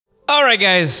Alright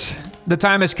guys, the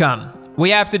time has come. We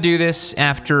have to do this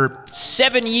after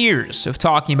 7 years of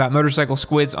talking about motorcycle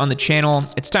squids on the channel.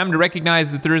 It's time to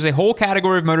recognize that there is a whole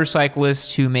category of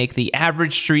motorcyclists who make the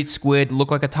average street squid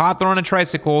look like a toddler on a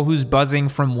tricycle who's buzzing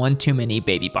from one too many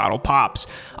baby bottle pops.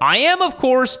 I am, of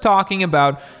course, talking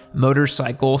about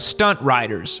motorcycle stunt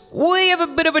riders. We have a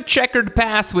bit of a checkered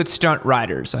past with stunt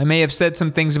riders. I may have said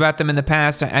some things about them in the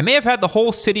past. I may have had the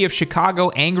whole city of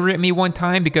Chicago angry at me one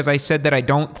time because I said that I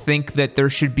don't think that there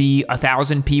should be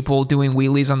 1,000 people doing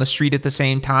wheelies on the street at the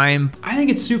same time. I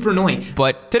think it's super annoying.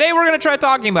 But today we're gonna try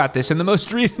talking about this in the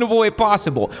most reasonable way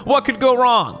possible. What could go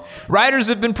wrong? Riders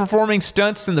have been performing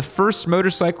stunts since the first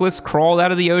motorcyclists crawled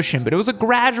out of the ocean, but it was a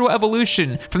gradual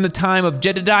evolution from the time of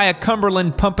Jedediah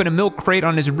Cumberland pumping a milk crate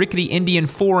on his rickety Indian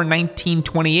 4 in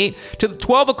 1928 to the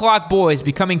 12 o'clock boys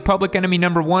becoming public enemy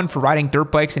 #1 for riding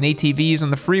dirt bikes and ATVs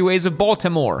on the freeways of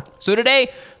Baltimore. So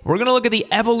today, we're gonna look at the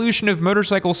evolution of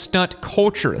motorcycle stunt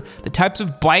culture, the types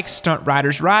of bikes stunt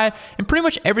riders ride, and pretty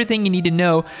much everything you need to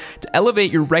know to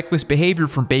elevate your reckless behavior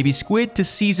from baby squid to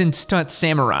seasoned stunt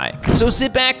samurai. So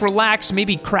sit back, relax,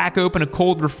 maybe crack open a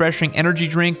cold, refreshing energy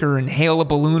drink or inhale a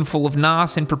balloon full of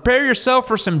NOS and prepare yourself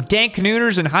for some dank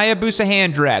nooners and Hayabusa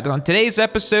hand drag on today's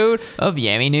episode of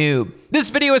Yammy Noob. This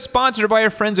video is sponsored by our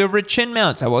friends over at Chin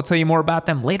Mounts. I will tell you more about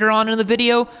them later on in the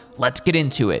video. Let's get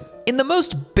into it. In the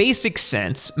most basic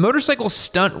sense, motorcycle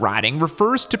stunt riding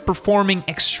refers to performing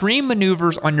extreme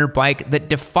maneuvers on your bike that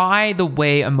defy the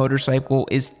way a motorcycle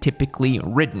is typically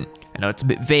ridden. I know it's a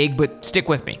bit vague, but stick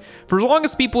with me. For as long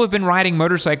as people have been riding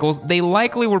motorcycles, they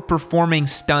likely were performing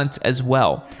stunts as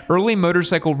well. Early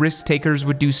motorcycle risk takers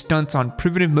would do stunts on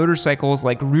primitive motorcycles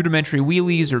like rudimentary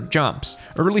wheelies or jumps.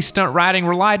 Early stunt riding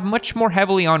relied much more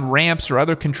heavily on ramps or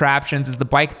other contraptions as the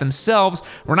bike themselves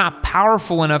were not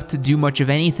powerful enough to do much of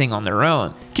anything on their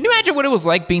own. Can you imagine what it was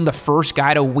like being the first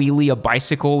guy to wheelie a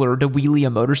bicycle or to wheelie a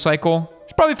motorcycle?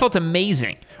 It probably felt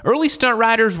amazing. Early stunt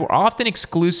riders were often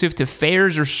exclusive to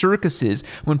fairs or circuses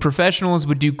when professionals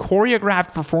would do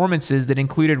choreographed performances that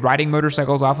included riding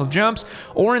motorcycles off of jumps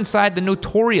or inside the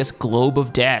notorious Globe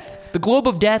of Death. The Globe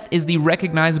of Death is the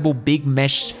recognizable big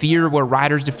mesh sphere where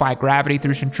riders defy gravity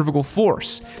through centrifugal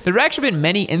force. There have actually been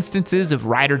many instances of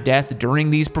rider death during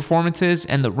these performances,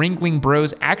 and the Ringling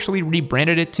Bros actually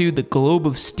rebranded it to the Globe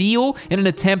of Steel in an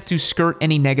attempt to skirt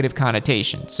any negative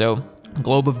connotation. So,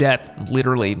 Globe of Death,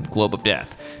 literally Globe of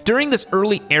Death. During this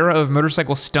early era of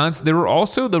motorcycle stunts, there were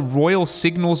also the Royal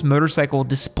Signals Motorcycle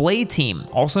Display Team,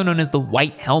 also known as the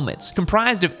White Helmets,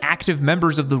 comprised of active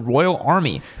members of the Royal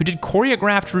Army who did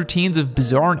choreographed routines of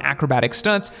bizarre and acrobatic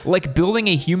stunts, like building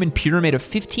a human pyramid of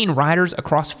 15 riders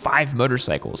across 5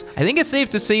 motorcycles. I think it's safe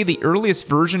to say the earliest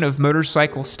version of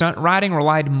motorcycle stunt riding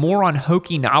relied more on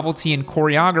hokey novelty and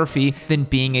choreography than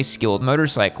being a skilled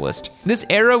motorcyclist. This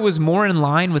era was more in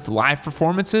line with live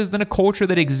performances than a culture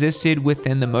that existed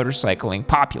within the motorcycling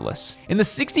populace. In the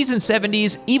 60s and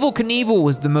 70s, Evel Knievel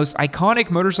was the most iconic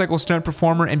motorcycle stunt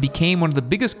performer and became one of the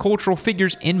biggest cultural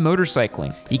figures in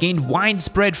motorcycling. He gained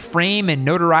widespread fame and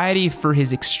notoriety for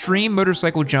his extreme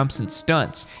motorcycle jumps and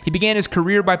stunts. He began his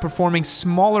career by performing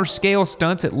smaller scale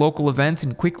stunts at local events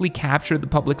and quickly captured the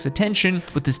public's attention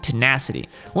with his tenacity.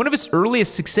 One of his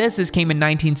earliest successes came in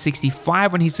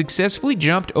 1965 when he successfully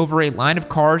jumped over a line of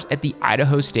cars at the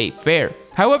Idaho State Fair.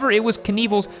 However, it was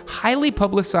Knievel's highly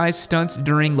publicized stunts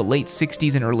during the late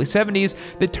 60s and early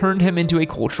 70s that turned him into a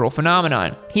cultural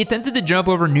phenomenon. He attempted to jump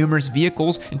over numerous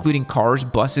vehicles, including cars,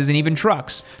 buses, and even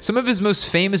trucks. Some of his most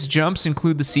famous jumps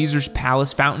include the Caesars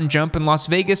Palace Fountain Jump in Las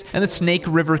Vegas and the Snake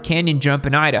River Canyon Jump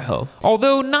in Idaho.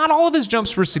 Although not all of his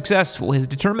jumps were successful, his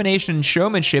determination and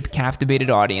showmanship captivated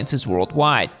audiences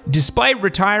worldwide. Despite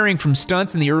retiring from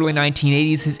stunts in the early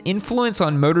 1980s, his influence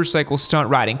on motorcycle stunt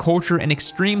riding culture and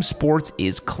extreme sports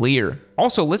is clear.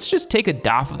 Also, let's just take a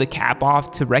doff of the cap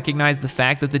off to recognize the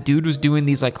fact that the dude was doing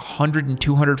these like 100 and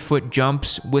 200 foot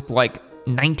jumps with like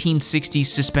 1960s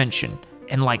suspension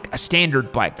and like a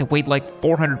standard bike that weighed like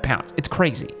 400 pounds. It's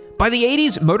crazy. By the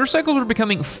 80s, motorcycles were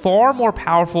becoming far more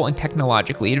powerful and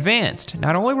technologically advanced.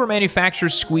 Not only were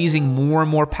manufacturers squeezing more and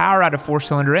more power out of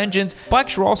 4-cylinder engines,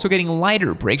 bikes were also getting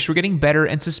lighter, brakes were getting better,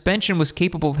 and suspension was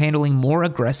capable of handling more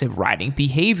aggressive riding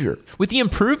behavior. With the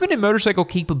improvement in motorcycle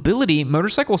capability,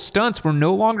 motorcycle stunts were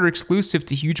no longer exclusive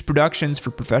to huge productions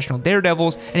for professional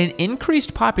daredevils, and an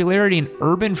increased popularity in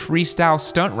urban freestyle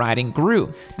stunt riding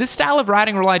grew. This style of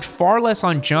riding relied far less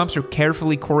on jumps or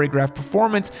carefully choreographed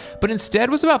performance, but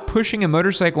instead was about pushing a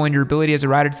motorcycle and your ability as a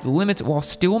rider to the limits while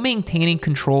still maintaining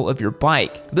control of your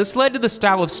bike. This led to the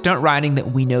style of stunt riding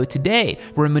that we know today,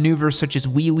 where maneuvers such as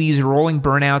wheelies, rolling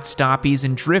burnouts, stoppies,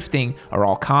 and drifting are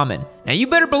all common. Now you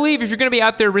better believe if you're gonna be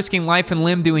out there risking life and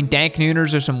limb doing dank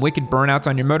nooners or some wicked burnouts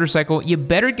on your motorcycle, you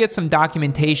better get some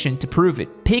documentation to prove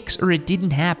it. Pics or it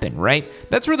didn't happen, right?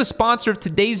 That's where the sponsor of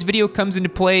today's video comes into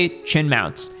play, Chin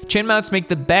Mounts. Chin Mounts make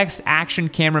the best action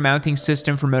camera mounting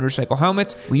system for motorcycle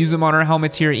helmets. We use them on our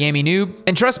helmets here at Yami Noob.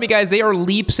 And trust me guys, they are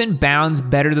leaps and bounds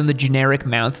better than the generic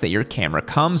mounts that your camera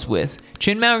comes with.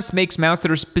 Chin Mounts makes mounts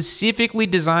that are specifically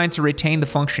designed to retain the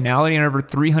functionality on over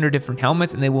 300 different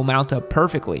helmets, and they will mount up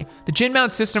perfectly. The Chin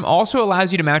Mount system also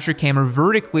allows you to mount your camera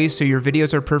vertically so your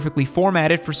videos are perfectly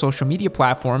formatted for social media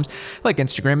platforms like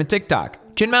Instagram and TikTok.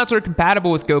 Chin mounts are compatible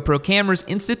with GoPro cameras,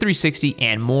 Insta360,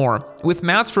 and more. With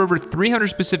mounts for over 300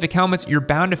 specific helmets, you're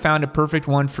bound to find a perfect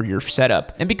one for your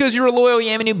setup. And because you're a loyal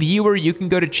Yami Noob viewer, you can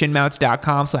go to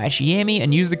chinmounts.com/Yami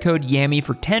and use the code YAMI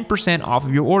for 10% off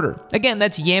of your order. Again,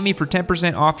 that's YAMI for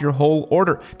 10% off your whole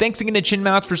order. Thanks again to Chin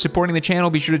Mounts for supporting the channel.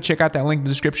 Be sure to check out that link in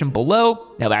the description below.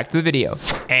 Now back to the video.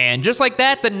 And just like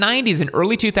that, the 90s and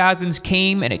early 2000s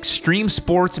came, and extreme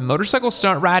sports and motorcycle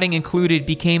stunt riding included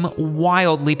became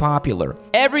wildly popular.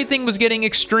 Everything was getting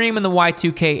extreme in the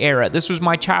Y2K era. This was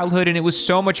my childhood and it was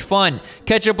so much fun.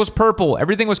 Ketchup was purple,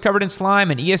 everything was covered in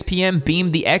slime, and ESPN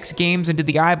beamed the X Games into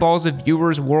the eyeballs of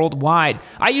viewers worldwide.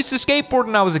 I used to skateboard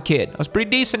when I was a kid. I was pretty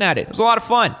decent at it. It was a lot of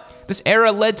fun. This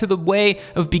era led to the way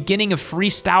of beginning of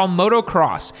freestyle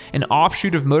motocross, an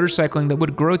offshoot of motorcycling that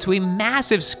would grow to a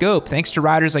massive scope thanks to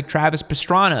riders like Travis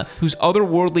Pastrana, whose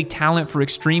otherworldly talent for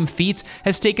extreme feats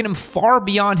has taken him far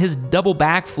beyond his double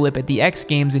backflip at the X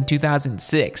Games in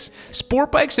 2006.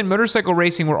 Sport bikes and motorcycle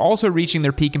racing were also reaching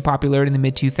their peak in popularity in the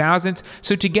mid-2000s,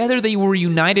 so together they were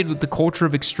united with the culture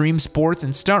of extreme sports,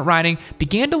 and stunt riding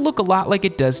began to look a lot like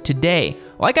it does today.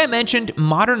 Like I mentioned,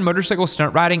 modern motorcycle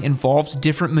stunt riding involves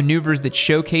different maneuvers that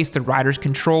showcase the rider's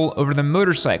control over the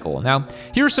motorcycle. Now,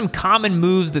 here are some common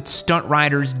moves that stunt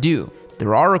riders do.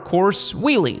 There are, of course,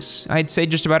 wheelies. I'd say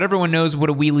just about everyone knows what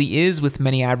a wheelie is, with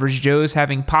many average Joes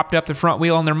having popped up the front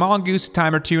wheel on their mongoose a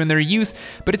time or two in their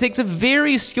youth, but it takes a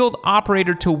very skilled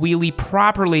operator to wheelie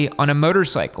properly on a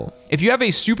motorcycle. If you have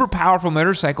a super powerful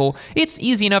motorcycle, it's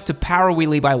easy enough to power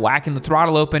wheelie by whacking the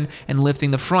throttle open and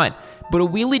lifting the front. But a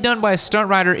wheelie done by a stunt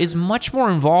rider is much more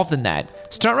involved than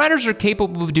that. Stunt riders are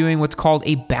capable of doing what's called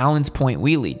a balance point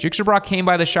wheelie. Jigsaw came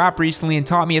by the shop recently and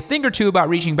taught me a thing or two about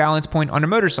reaching balance point on a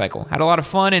motorcycle. Had a lot of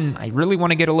fun, and I really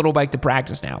want to get a little bike to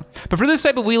practice now. But for this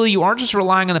type of wheelie, you aren't just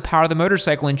relying on the power of the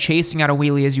motorcycle and chasing out a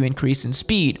wheelie as you increase in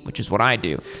speed, which is what I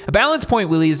do. A balance point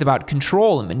wheelie is about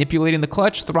control and manipulating the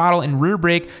clutch, throttle, and rear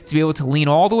brake to be able to lean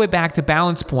all the way back to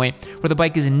balance point where the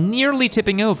bike is nearly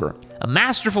tipping over. A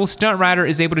masterful stunt rider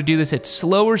is able to do this at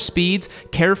slower speeds,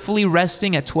 carefully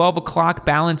resting at 12 o'clock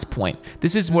balance point.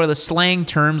 This is where the slang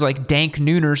terms like dank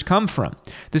nooners come from.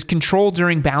 This control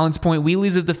during balance point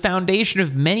wheelies is the foundation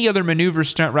of many other maneuvers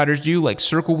stunt riders do, like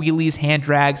circle wheelies, hand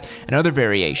drags, and other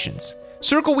variations.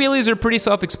 Circle wheelies are pretty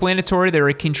self-explanatory. They're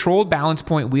a controlled balance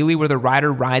point wheelie where the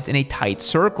rider rides in a tight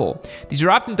circle. These are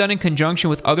often done in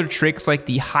conjunction with other tricks like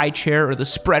the high chair or the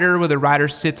spreader, where the rider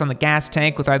sits on the gas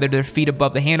tank with either their feet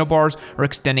above the handlebars or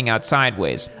extending out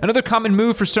sideways. Another common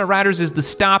move for stunt riders is the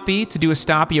stoppie. To do a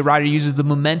stoppie, a rider uses the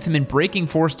momentum and braking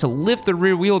force to lift the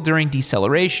rear wheel during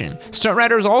deceleration. Stunt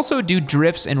riders also do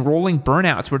drifts and rolling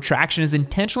burnouts, where traction is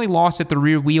intentionally lost at the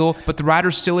rear wheel, but the rider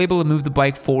is still able to move the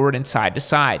bike forward and side to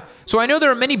side. So I know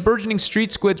there are many burgeoning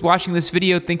street squids watching this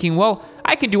video thinking, well,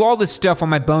 I can do all this stuff on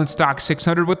my bone stock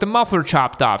 600 with the muffler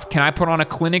chopped off. Can I put on a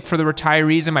clinic for the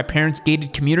retirees in my parents'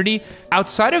 gated community?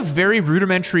 Outside of very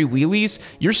rudimentary wheelies,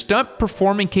 your stunt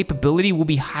performing capability will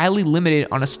be highly limited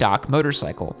on a stock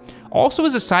motorcycle. Also,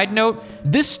 as a side note,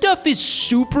 this stuff is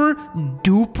super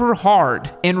duper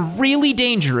hard and really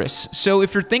dangerous. So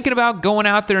if you're thinking about going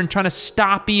out there and trying to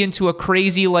stoppie into a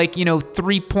crazy, like,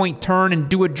 3-point turn and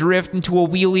do a drift into a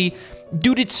wheelie,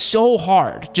 dude, it's so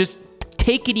hard. Just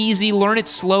take it easy, learn it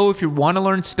slow if you want to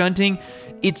learn stunting.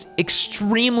 It's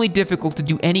extremely difficult to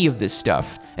do any of this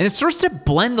stuff. And it starts to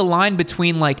blend the line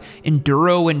between like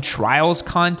enduro and trials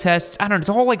contests. I don't know, it's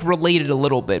all like related a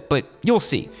little bit, but you'll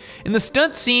see. In the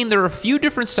stunt scene, there are a few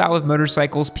different styles of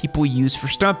motorcycles people use for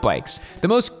stunt bikes. The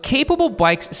most capable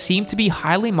bikes seem to be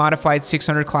highly modified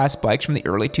 600 class bikes from the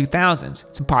early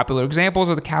 2000s. Some popular examples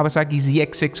are the Kawasaki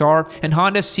ZX6R and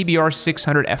Honda CBR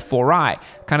 600 F4i,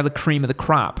 kind of the cream of the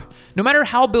crop. No matter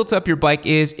how built up your bike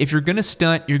is, if you're gonna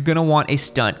stunt, you're gonna want a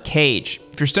stunt cage.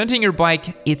 If you're stunting your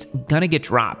bike, it's gonna get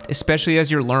dropped, especially as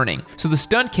you're learning. So the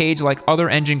stunt cage, like other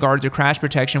engine guards or crash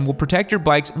protection, will protect your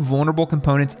bike's vulnerable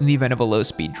components in the event of a low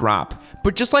speed drop.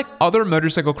 But just like other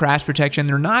motorcycle crash protection,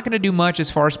 they're not gonna do much as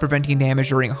far as preventing damage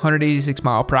during 186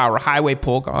 mile/hour highway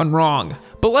pull gone wrong.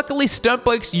 But luckily, stunt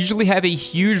bikes usually have a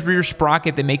huge rear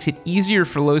sprocket that makes it easier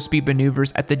for low speed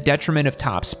maneuvers at the detriment of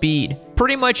top speed.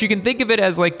 Pretty much, you can think of it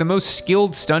as like the most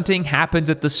skilled stunting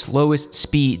happens at the slowest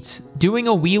speeds. Doing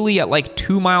a wheelie at like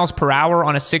 2 miles/hour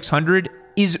on a 600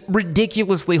 is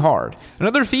ridiculously hard.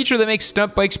 Another feature that makes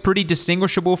stunt bikes pretty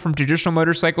distinguishable from traditional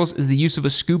motorcycles is the use of a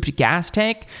scooped gas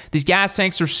tank. These gas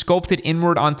tanks are sculpted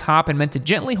inward on top and meant to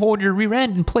gently hold your rear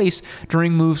end in place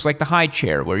during moves like the high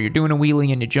chair, where you're doing a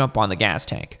wheelie and you jump on the gas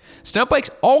tank. Stunt bikes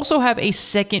also have a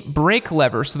second brake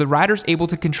lever, so the rider's able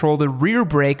to control the rear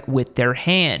brake with their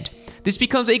hand. This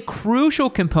becomes a crucial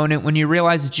component when you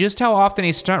realize just how often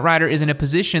a stunt rider is in a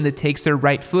position that takes their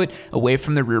right foot away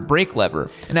from the rear brake lever.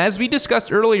 And as we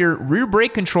discussed earlier, rear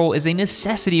brake control is a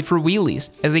necessity for wheelies,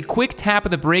 as a quick tap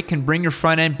of the brake can bring your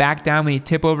front end back down when you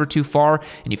tip over too far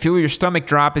and you feel your stomach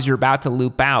drop as you're about to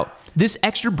loop out. This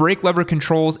extra brake lever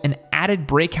controls an added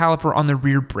brake caliper on the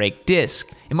rear brake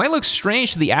disc. It might look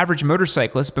strange to the average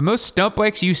motorcyclist, but most stunt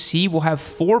bikes you see will have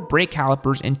 4 brake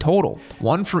calipers in total,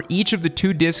 one for each of the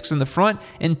 2 discs in the front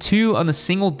and 2 on the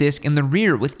single disc in the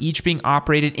rear, with each being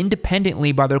operated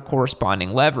independently by their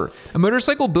corresponding lever. A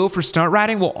motorcycle built for stunt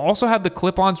riding will also have the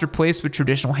clip-ons replaced with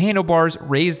traditional handlebars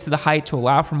raised to the height to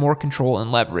allow for more control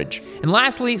and leverage. And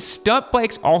lastly, stunt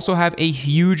bikes also have a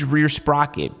huge rear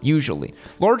sprocket, usually.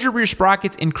 Larger rear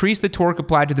sprockets increase the torque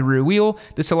applied to the rear wheel.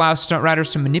 This allows stunt riders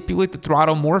to manipulate the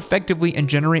throttle more effectively and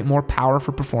generate more power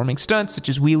for performing stunts such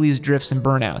as wheelies, drifts, and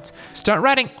burnouts. Stunt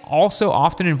riding also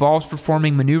often involves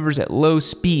performing maneuvers at low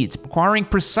speeds, requiring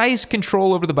precise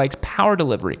control over the bike's power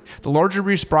delivery. The larger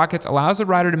rear sprockets allows the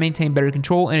rider to maintain better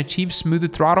control and achieve smoother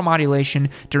throttle modulation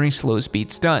during slow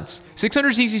speed stunts.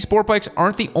 600cc sport bikes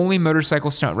aren't the only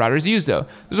motorcycle stunt riders use though.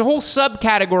 There's a whole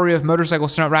subcategory of motorcycle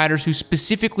stunt riders who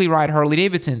specifically ride Harley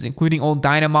Davidsons, including old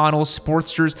Dyna models,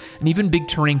 Sportsters, and even big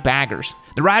touring baggers.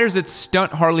 The riders that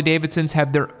stunt Harley Davidsons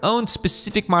have their own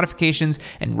specific modifications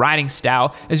and riding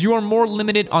style, as you are more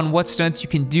limited on what stunts you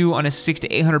can do on a 600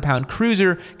 to 800 pound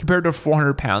cruiser compared to a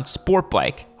 400 pound sport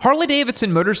bike. Harley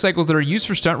Davidson motorcycles that are used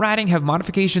for stunt riding have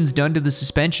modifications done to the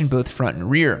suspension both front and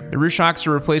rear. The rear shocks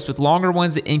are replaced with longer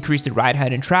ones that increase the ride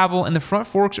height and travel, and the front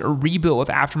forks are rebuilt with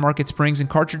aftermarket springs and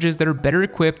cartridges that are better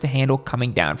equipped to handle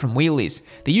coming down from wheelies.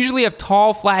 They usually have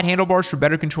tall, flat handlebars for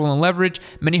better control and leverage.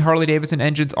 Many Harley Davidson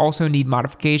engines also need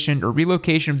modification or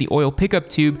relocation of the oil pickup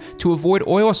tube to avoid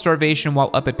oil starvation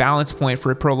while up at balance point for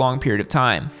a prolonged period of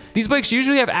time. These bikes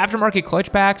usually have aftermarket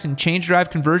clutch packs and change drive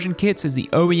conversion kits, as the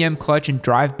OEM clutch and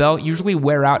drive belt usually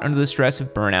wear out under the stress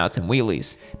of burnouts and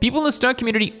wheelies. People in the stunt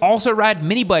community also ride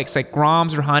mini bikes like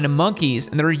Groms or Honda Monkeys,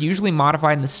 and that are usually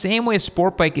modified in the same way a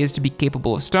sport bike is to be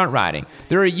capable of stunt riding.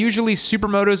 There are usually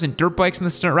supermotos and dirt bikes in the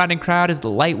stunt riding crowd, as the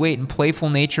lightweight and playful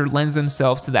nature lends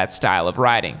themselves to that style of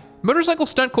riding. Motorcycle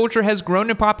stunt culture has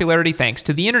grown in popularity thanks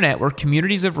to the internet, where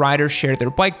communities of riders share their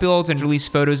bike builds and release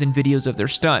photos and videos of their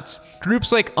stunts.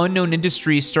 Groups like Unknown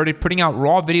Industries started putting out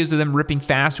raw videos of them ripping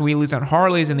fast wheelies on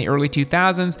Harleys in the early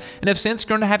 2000s, and have since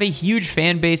grown to have a huge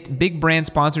fan base, big brand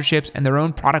sponsorships, and their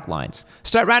own product lines.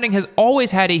 Stunt riding has always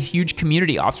had a huge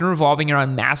community, often revolving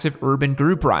around massive urban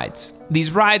group rides.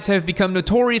 These rides have become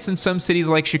notorious in some cities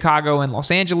like Chicago and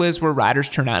Los Angeles, where riders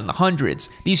turn out in the hundreds.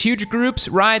 These huge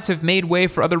rides have made way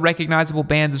for other recognizable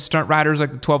bands of stunt riders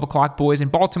like the 12 O'Clock Boys in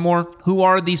Baltimore, who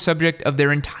are the subject of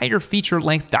their entire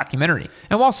feature-length documentary.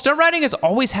 And while stunt riding has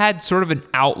always had sort of an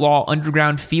outlaw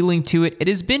underground feeling to it, it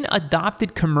has been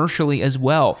adopted commercially as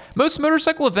well. Most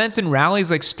motorcycle events and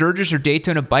rallies like Sturgis or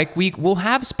Daytona Bike Week will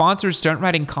have sponsored stunt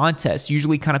riding contests,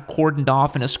 usually kind of cordoned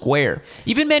off in a square.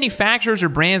 Even manufacturers or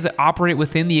brands that operate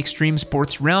within the extreme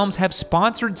sports realms have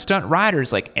sponsored stunt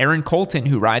riders like Aaron Colton,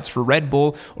 who rides for Red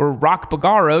Bull, or Rock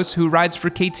Bagaros, who rides for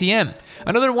KTM.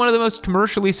 Another one of the most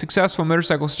commercially successful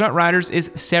motorcycle stunt riders is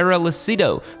Sarah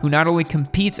Lucido, who not only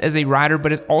competes as a rider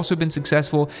but has also been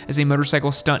successful as a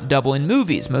motorcycle stunt double in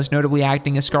movies, most notably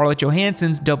acting as Scarlett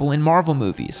Johansson's double in Marvel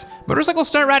movies. Motorcycle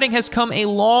stunt riding has come a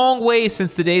long way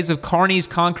since the days of carnies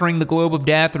conquering the globe of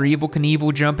death or Evel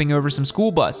Knievel jumping over some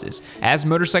school buses. As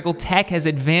motorcycle tech has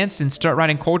advanced and and stunt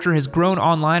riding culture has grown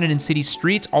online and in city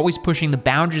streets, always pushing the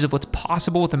boundaries of what's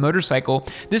possible with a motorcycle,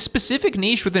 this specific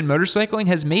niche within motorcycling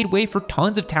has made way for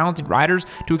tons of talented riders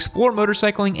to explore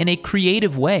motorcycling in a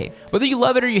creative way. Whether you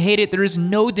love it or you hate it, there is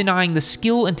no denying the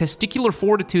skill and testicular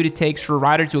fortitude it takes for a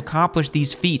rider to accomplish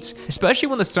these feats, especially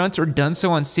when the stunts are done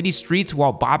so on city streets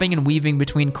while bobbing and weaving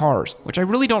between cars, which I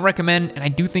really don't recommend and I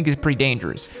do think is pretty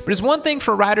dangerous. But it's one thing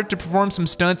for a rider to perform some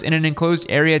stunts in an enclosed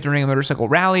area during a motorcycle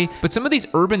rally, but some of these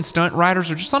urban stunt riders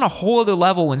are just on a whole other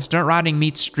level when stunt riding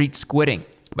meets street squidding.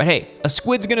 But hey, a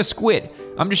squid's gonna squid.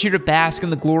 I'm just here to bask in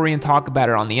the glory and talk about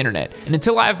it on the internet. And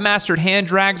until I've mastered hand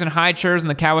drags and high chairs in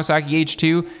the Kawasaki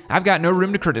H2, I've got no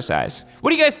room to criticize.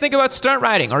 What do you guys think about stunt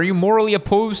riding? Are you morally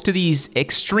opposed to these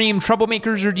extreme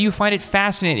troublemakers, or do you find it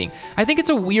fascinating? I think it's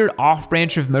a weird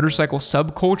off-branch of motorcycle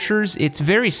subcultures. It's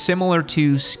very similar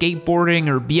to skateboarding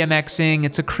or BMXing.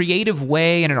 It's a creative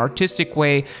way and an artistic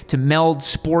way to meld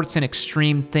sports and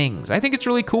extreme things. I think it's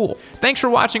really cool. Thanks for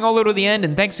watching all the way to the end,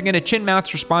 and thanks again to Chin Mounts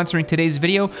for sponsoring today's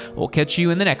video. We'll catch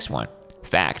you in the next one.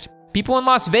 Fact: people in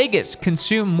Las Vegas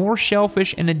consume more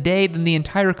shellfish in a day than the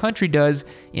entire country does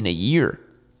in a year.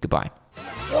 Goodbye.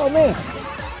 Oh man,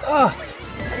 I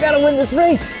gotta win this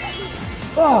race.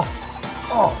 I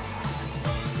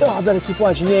better keep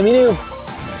watching Yami New.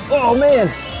 Oh man,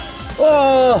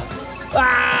 oh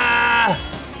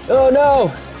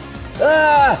no,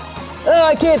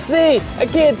 I can't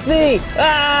see,